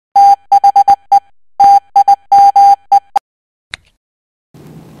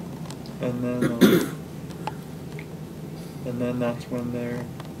and then that's when they're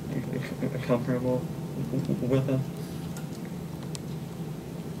comfortable with it.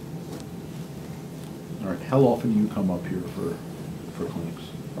 All right. How often do you come up here for clinics?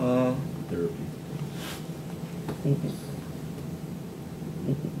 Therapy.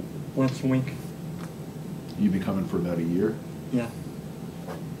 Once a week. You've been coming for about a year? Yeah.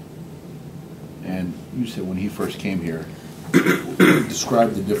 And you said when he first came here,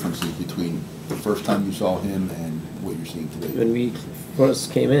 describe the differences between the first time you saw him and what you're seeing today. When we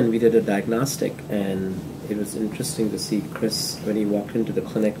first came in, we did a diagnostic, and it was interesting to see Chris when he walked into the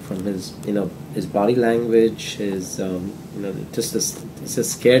clinic, from his, his body language, his,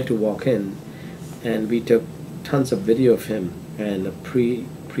 just scared to walk in, and we took tons of video of him and a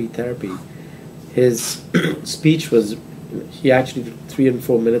pre-therapy. His speech was, he actually took 3 and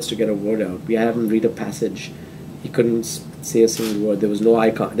 4 minutes to get a word out. We had him read a passage. He couldn't say a single word. There was no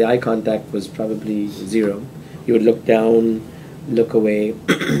the eye contact was probably 0. He would look down, look away,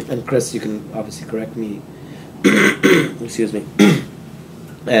 and Chris, you can obviously correct me. Excuse me.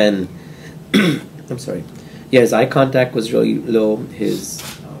 And I'm sorry. Yeah, his eye contact was really low. His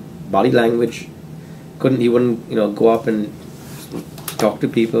body language he wouldn't go up and talk to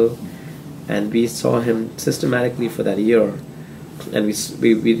people. And we saw him systematically for that year, and we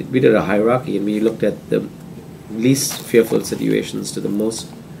did a hierarchy, and we looked at the least fearful situations to the most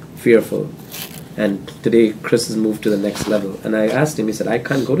fearful. And today Chris has moved to the next level. And I asked him, he said, I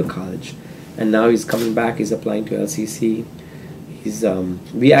can't go to college. And now he's coming back, he's applying to LCC.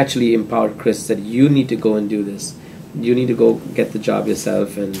 We actually empowered Chris, said, you need to go and do this. You need to go get the job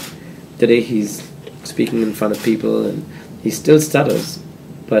yourself. And today he's speaking in front of people, and he still stutters,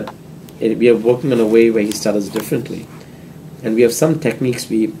 but we are working on a way where he stutters differently. And we have some techniques,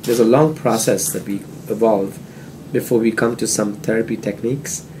 there's a long process that we evolve before we come to some therapy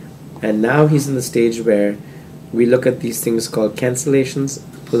techniques. And now he's in the stage where we look at these things called cancellations,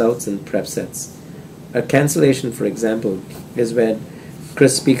 pullouts, and prep sets. A cancellation, for example, is when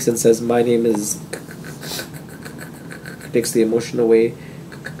Chris speaks and says, my name is, takes the emotion away.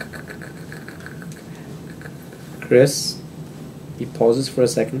 Chris, he pauses for a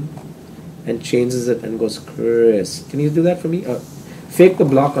second and changes it and goes, Chris. Can you do that for me? Fake the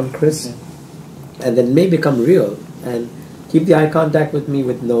block on Chris, and then may become real, and keep the eye contact with me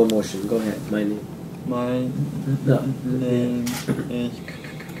with no emotion. Go ahead. My name. My name is.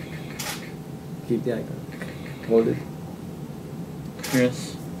 Keep the eye contact. Hold it.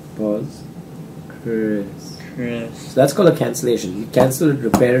 Chris. Pause. Chris. Chris. So that's called a cancellation. You cancel it,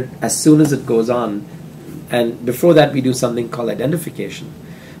 repair it as soon as it goes on. And before that, we do something called identification,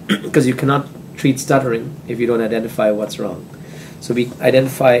 because you cannot treat stuttering if you don't identify what's wrong. So we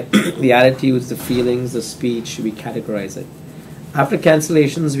identify the attitudes, the feelings, the speech, we categorize it. After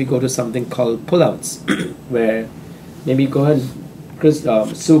cancellations, we go to something called pullouts, where maybe go ahead, Chris,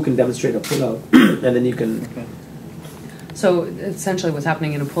 Sue can demonstrate a pullout, and then you can... Okay. So essentially what's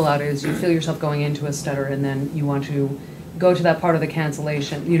happening in a pullout is you feel yourself going into a stutter, and then you want to go to that part of the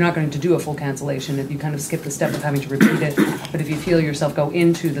cancellation. You're not going to do a full cancellation if you kind of skip the step of having to repeat it, but if you feel yourself go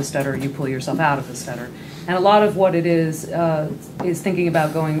into the stutter, you pull yourself out of the stutter. And a lot of what it is thinking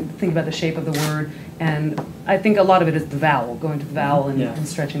about the shape of the word, and I think a lot of it is the vowel, going to the vowel and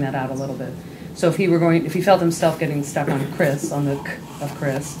stretching that out a little bit. So if he felt himself getting stuck on Chris, on the k of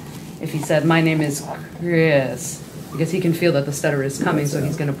Chris, if he said, my name is Chris, because he can feel that the stutter is coming, so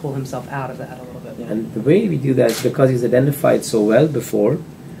he's going to pull himself out of that a little bit. And the way we do that is because he's identified so well before.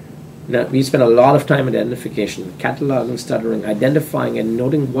 Now, we spend a lot of time in identification, cataloging, stuttering, identifying and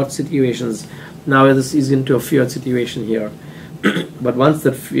noting what situations. Now he's into a feared situation here. But once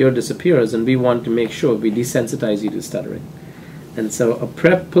the fear disappears, and we want to make sure we desensitize you to stuttering. And so a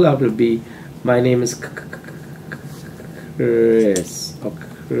prep pullout will be, my name is Chris, or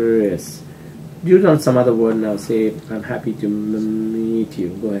Chris. Do it on some other word now. Say, I'm happy to meet you.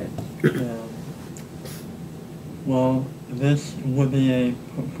 Go ahead. Yeah. Well, this would be a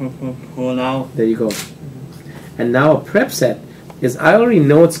pull out. There you go. And now a prep set is, I already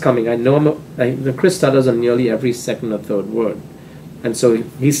know it's coming. I know the Chris stutters on nearly every second or third word. And so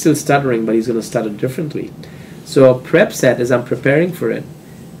he's still stuttering, but he's going to stutter differently. So a prep set is I'm preparing for it,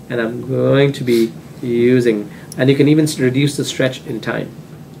 and I'm going to be using, and you can even reduce the stretch in time.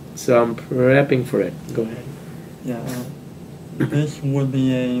 So I'm prepping for it. Go ahead. Yeah. This would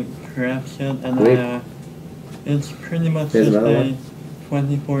be a prep set, and it's pretty much just a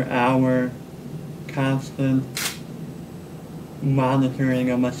 24-hour constant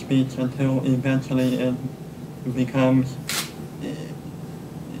monitoring of my speech until eventually it becomes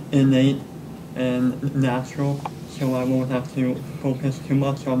innate and natural, so I won't have to focus too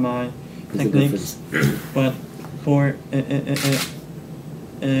much on my techniques, but for an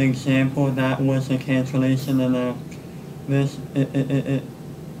example, that was a cancellation, and this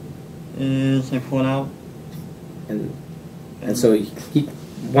is a pull out. And so he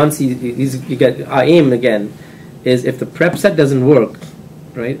once you get our aim again is if the prep set doesn't work,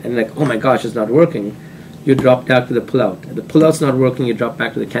 right, and like, oh my gosh, it's not working, you drop back to the pull out. If the pull out's not working, you drop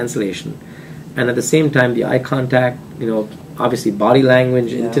back to the cancellation. And at the same time, the eye contact, obviously body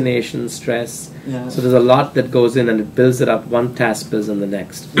language, intonation, stress. Yeah. So there's a lot that goes in, and it builds it up. One task builds on the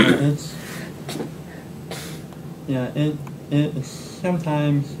next. It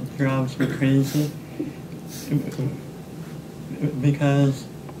sometimes drives me crazy because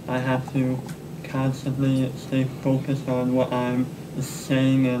I have to constantly stay focused on what I'm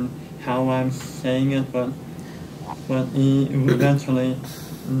saying and how I'm saying it, but eventually,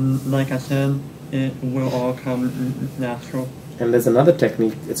 like I said, it will all come natural. And there's another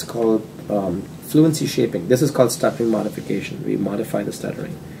technique, it's called fluency shaping. This is called stuttering modification. We modify the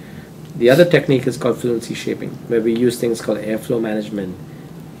stuttering. The other technique is called fluency shaping, where we use things called airflow management,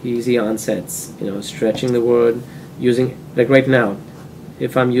 easy onsets, stretching the word, using, like right now,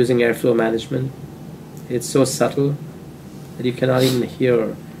 if I'm using airflow management, it's so subtle that you cannot even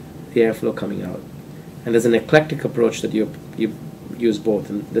hear the airflow coming out. And there's an eclectic approach that you use both.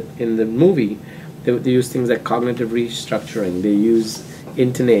 In the movie, they use things like cognitive restructuring, they use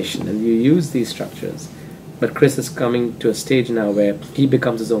intonation, and you use these structures. But Chris is coming to a stage now where he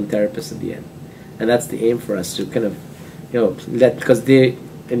becomes his own therapist at the end. And that's the aim for us, to kind of, because they,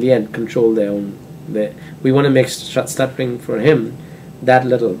 in the end, control their own. We want to make stuttering for him that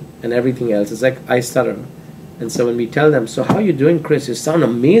little, and everything else is like, I stutter. And so when we tell them, so how are you doing, Chris? You sound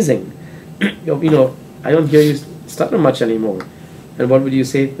amazing. I don't hear you stutter much anymore. And what would you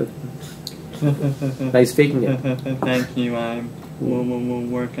say? Nice faking it. Thank you. We'll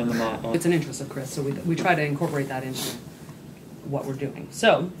work on that. It's an interest of Chris, so we try to incorporate that into what we're doing.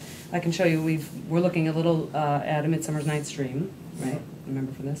 So I can show you, we're looking a little at A Midsummer Night's Dream, right?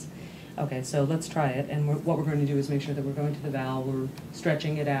 Remember for this? Okay, so let's try it, and what we're going to do is make sure that we're going to the vowel, we're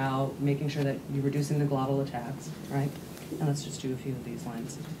stretching it out, making sure that you're reducing the glottal attacks, right? And let's just do a few of these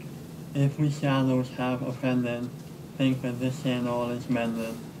lines. If we shadows have offended, think that this and all is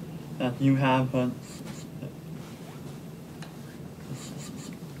mended, that you have but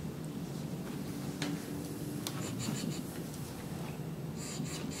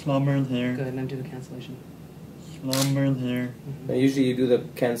slumbered here. Good, and do the cancellation. Slumbered here. Now usually you do the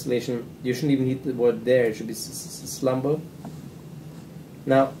cancellation, you shouldn't even hit the word there, it should be slumber.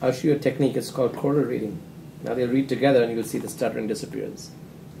 Now I'll show you a technique, it's called quarter reading. Now they'll read together and you'll see the stuttering disappears.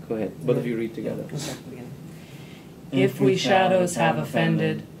 Go ahead, both of you read together. Okay, begin. If we shadows have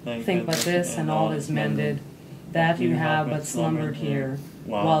offended, think but this and all is mended, that you have but slumbered here,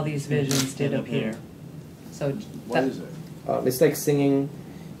 while these visions did appear. So What is it? It's like singing.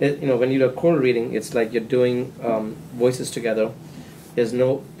 When you do a choral reading, it's like you're doing voices together. There's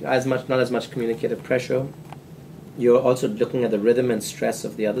not as much communicative pressure. You're also looking at the rhythm and stress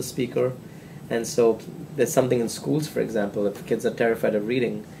of the other speaker. And so there's something in schools, for example, if kids are terrified of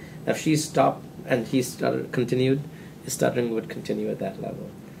reading, if she stopped and he continued, his stuttering would continue at that level.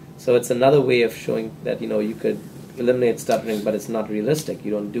 So it's another way of showing that you could eliminate stuttering, but it's not realistic.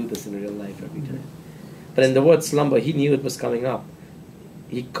 You don't do this in real life every time. But in the word slumber, he knew it was coming up.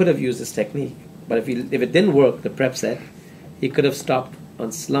 He could have used this technique, but if it didn't work, the prep set, he could have stopped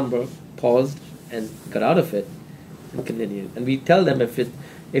on slumber, paused, and got out of it, and continued. And we tell them if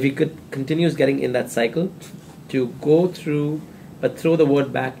he continues getting in that cycle, to go through, but throw the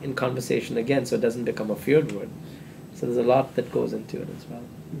word back in conversation again, so it doesn't become a feared word. So there's a lot that goes into it as well.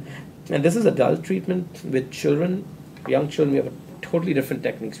 And this is adult treatment with children, young children. We have totally different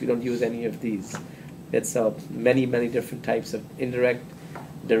techniques. We don't use any of these. It's many different types of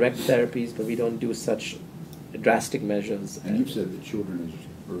direct therapies, but we don't do such drastic measures. And you've said that children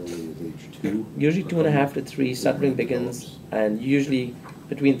as early as age 2? Usually 2.5 to 3, stuttering begins, and usually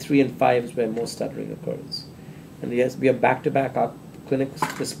between 3 and 5 is where most stuttering occurs. And yes, we are back-to-back. Our clinics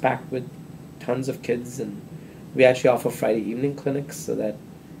just packed with tons of kids, and we actually offer Friday evening clinics so that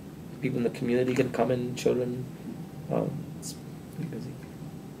people in the community can come in, children. It's pretty busy.